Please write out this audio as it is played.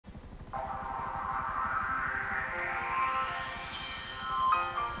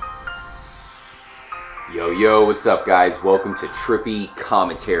Yo, what's up guys? Welcome to Trippy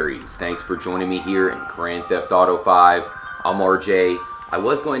Commentaries. Thanks for joining me here in Grand Theft Auto 5. I'm RJ. I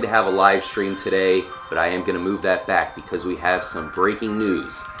was going to have a live stream today, but I am going to move that back because we have some breaking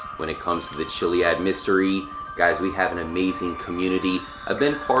news when it comes to the Chiliad Mystery. Guys, we have an amazing community. I've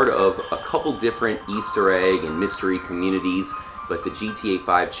been part of a couple different Easter egg and mystery communities, but the GTA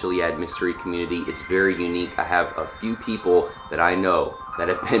V Chiliad Mystery community is very unique. I have a few people that I know that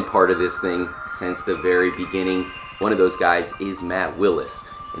have been part of this thing since the very beginning. One of those guys is Matt Willis,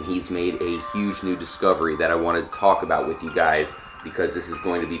 and he's made a huge new discovery that I wanted to talk about with you guys because this is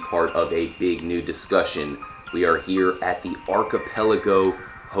going to be part of a big new discussion. We are here at the Archipelago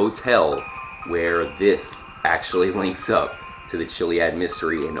Hotel, where this actually links up to the Chiliad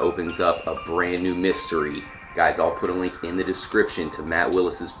Mystery and opens up a brand new mystery. Guys, I'll put a link in the description to Matt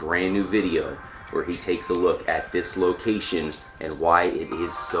Willis's brand new video where he takes a look at this location and why it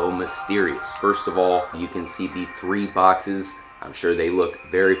is so mysterious. First of all, you can see the 3 boxes. I'm sure they look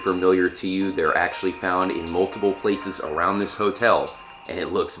very familiar to you. They're actually found in multiple places around this hotel, and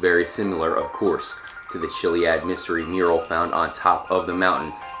it looks very similar, of course, to the Chiliad Mystery mural found on top of the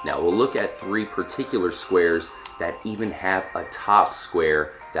mountain. Now we'll look at 3 particular squares that even have a top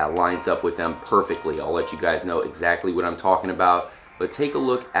square that lines up with them perfectly. I'll let you guys know exactly what I'm talking about, but take a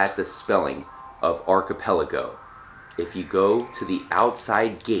look at the spelling of Archipelago. If you go to the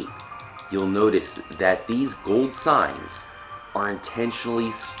outside gate, you'll notice that these gold signs are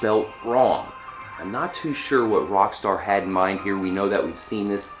intentionally spelt wrong. I'm not too sure what Rockstar had in mind here. We know that we've seen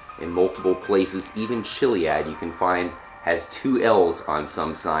this in multiple places. Even Chiliad, you can find, has 2 L's on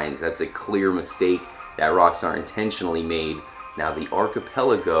some signs. That's a clear mistake that Rockstar intentionally made. Now the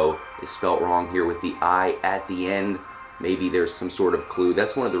Archipelago is spelt wrong here with the I at the end. Maybe there's some sort of clue.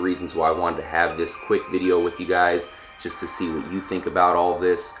 That's one of the reasons why I wanted to have this quick video with you guys, just to see what you think about all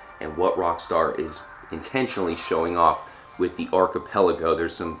this and what Rockstar is intentionally showing off with the Archipelago.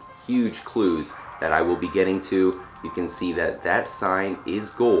 There's some huge clues that I will be getting to. You can see that that sign is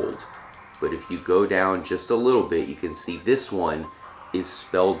gold, but if you go down just a little bit, you can see this one is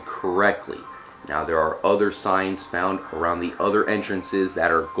spelled correctly. Now there are other signs found around the other entrances that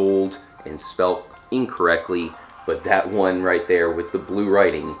are gold and spelled incorrectly, but that one right there with the blue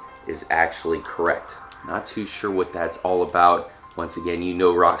writing is actually correct. Not too sure what that's all about. Once again, you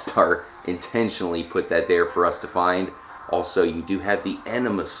know Rockstar intentionally put that there for us to find. Also, you do have the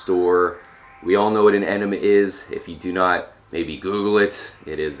enema store. We all know what an enema is. If you do not, maybe Google it.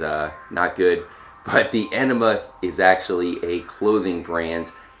 It is not good. But the enema is actually a clothing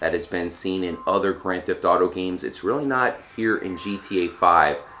brand that has been seen in other Grand Theft Auto games. It's really not here in GTA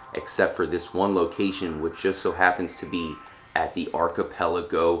 5, except for this one location, which just so happens to be at the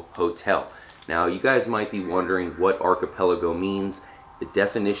Archipelago Hotel. Now, you guys might be wondering what Archipelago means. The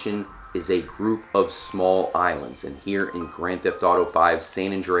definition is a group of small islands, and here in Grand Theft Auto 5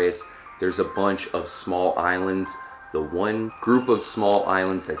 San Andreas, there's a bunch of small islands. The one group of small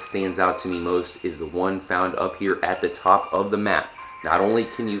islands that stands out to me most is the one found up here at the top of the map. Not only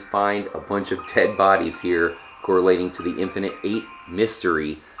can you find a bunch of dead bodies here correlating to the Infinite 8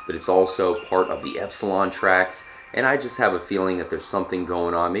 mystery, but it's also part of the Epsilon tracks, and I just have a feeling that there's something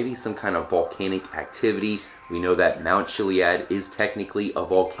going on, maybe some kind of volcanic activity. We know that Mount Chiliad is technically a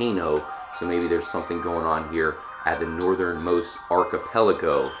volcano, so maybe there's something going on here at the northernmost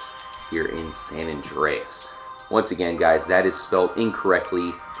archipelago here in San Andreas. Once again, guys, that is spelled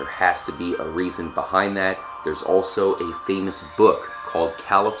incorrectly. There has to be a reason behind that. There's also a famous book called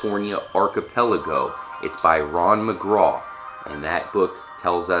California Archipelago. It's by Ron McGraw, and that book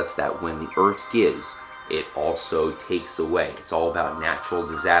tells us that when the Earth gives, it also takes away. It's all about natural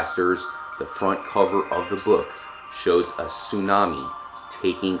disasters. The front cover of the book shows a tsunami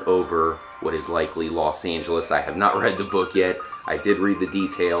taking over what is likely Los Angeles. I have not read the book yet. I did read the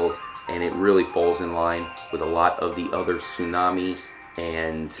details, and it really falls in line with a lot of the other tsunami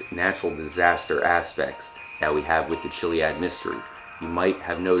and natural disaster aspects that we have with the Chiliad Mystery. You might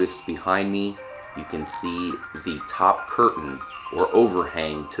have noticed behind me, you can see the top curtain or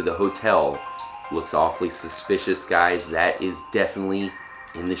overhang to the hotel. Looks awfully suspicious, guys. That is definitely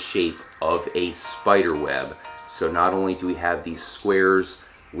in the shape of a spider web. So not only do we have these squares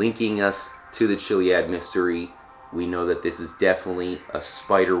linking us to the Chiliad Mystery, we know that this is definitely a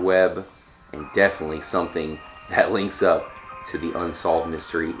spider web and definitely something that links up to the unsolved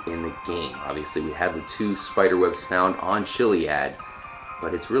mystery in the game. Obviously, we have the 2 spider webs found on Chiliad,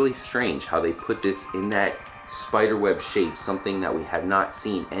 but it's really strange how they put this in that spiderweb shape, something that we have not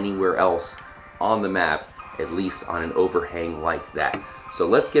seen anywhere else on the map, at least on an overhang like that. So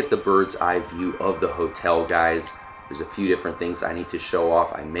let's get the bird's eye view of the hotel, guys. there's a few different things I need to show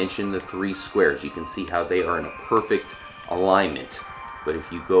off. I mentioned the 3 squares. You can see how they are in a perfect alignment. But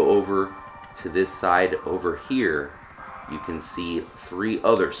if you go over to this side over here, you can see 3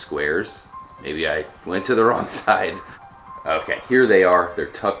 other squares. Maybe I went to the wrong side. Okay, here they are. They're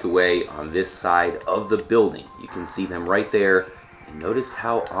tucked away on this side of the building. You can see them right there. And notice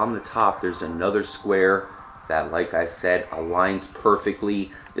how on the top there's another square that, like I said, aligns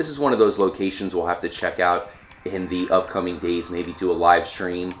perfectly. This is one of those locations we'll have to check out in the upcoming days, maybe do a live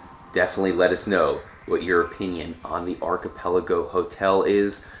stream. Definitely let us know what your opinion on the Archipelago Hotel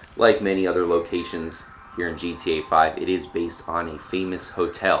is. Like many other locations here in GTA 5, it is based on a famous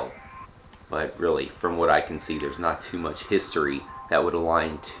hotel. But really, from what I can see, there's not too much history that would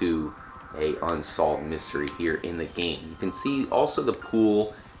align to a unsolved mystery here in the game. You can see also the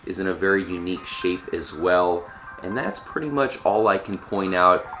pool is in a very unique shape as well. And that's pretty much all I can point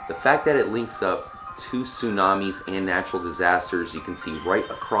out. The fact that it links up to tsunamis and natural disasters. You can see right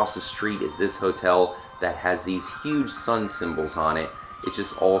across the street is this hotel that has these huge sun symbols on it. It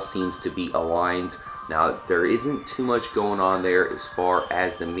just all seems to be aligned. Now, there isn't too much going on there as far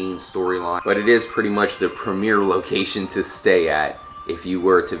as the main storyline, but it is pretty much the premier location to stay at if you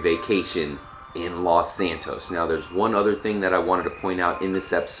were to vacation in Los Santos. Now, there's one other thing that I wanted to point out in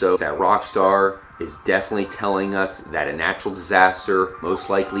this episode, that Rockstar is definitely telling us that a natural disaster, most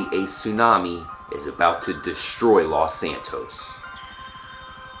likely a tsunami, is about to destroy Los Santos.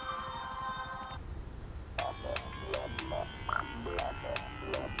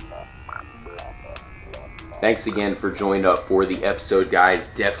 Thanks again for joining up for the episode, guys.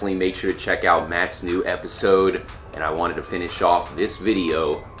 Definitely make sure to check out Matt's new episode. And I wanted to finish off this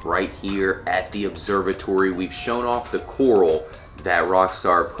video right here at the observatory. We've shown off the coral that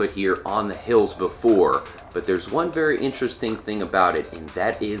Rockstar put here on the hills before, but there's one very interesting thing about it, and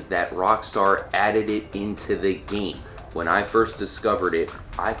that is that Rockstar added it into the game. When I first discovered it,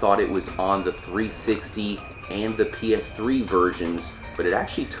 I thought it was on the 360 and the PS3 versions, but it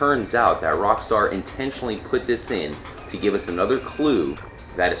actually turns out that Rockstar intentionally put this in to give us another clue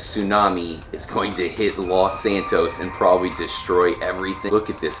that a tsunami is going to hit Los Santos and probably destroy everything. Look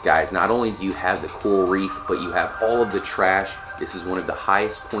at this, guys. Not only do you have the coral reef, but you have all of the trash. This is one of the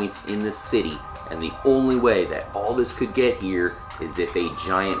highest points in the city, and the only way that all this could get here is if a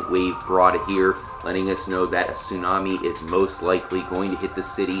giant wave brought it here, letting us know that a tsunami is most likely going to hit the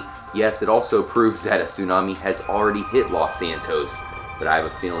city. Yes, it also proves that a tsunami has already hit Los Santos, but I have a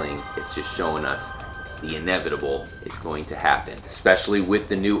feeling it's just showing us the inevitable is going to happen, especially with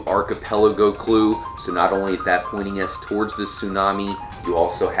the new archipelago clue. So not only is that pointing us towards the tsunami, you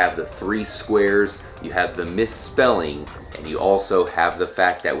also have the 3 squares, you have the misspelling, and you also have the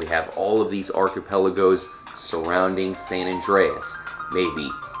fact that we have all of these archipelagos surrounding San Andreas. Maybe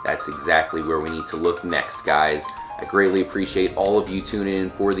that's exactly where we need to look next, guys. I greatly appreciate all of you tuning in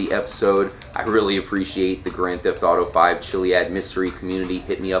for the episode. I really appreciate the Grand Theft Auto V Chiliad Mystery community.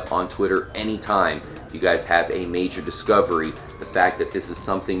 Hit me up on Twitter anytime if you guys have a major discovery. The fact that this is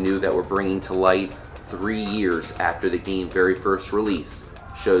something new that we're bringing to light 3 years after the game very first release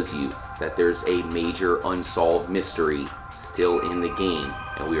shows you that there's a major unsolved mystery still in the game,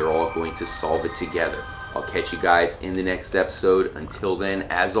 and we are all going to solve it together. I'll catch you guys in the next episode. Until then,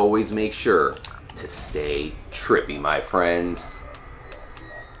 as always, make sure to stay trippy, my friends.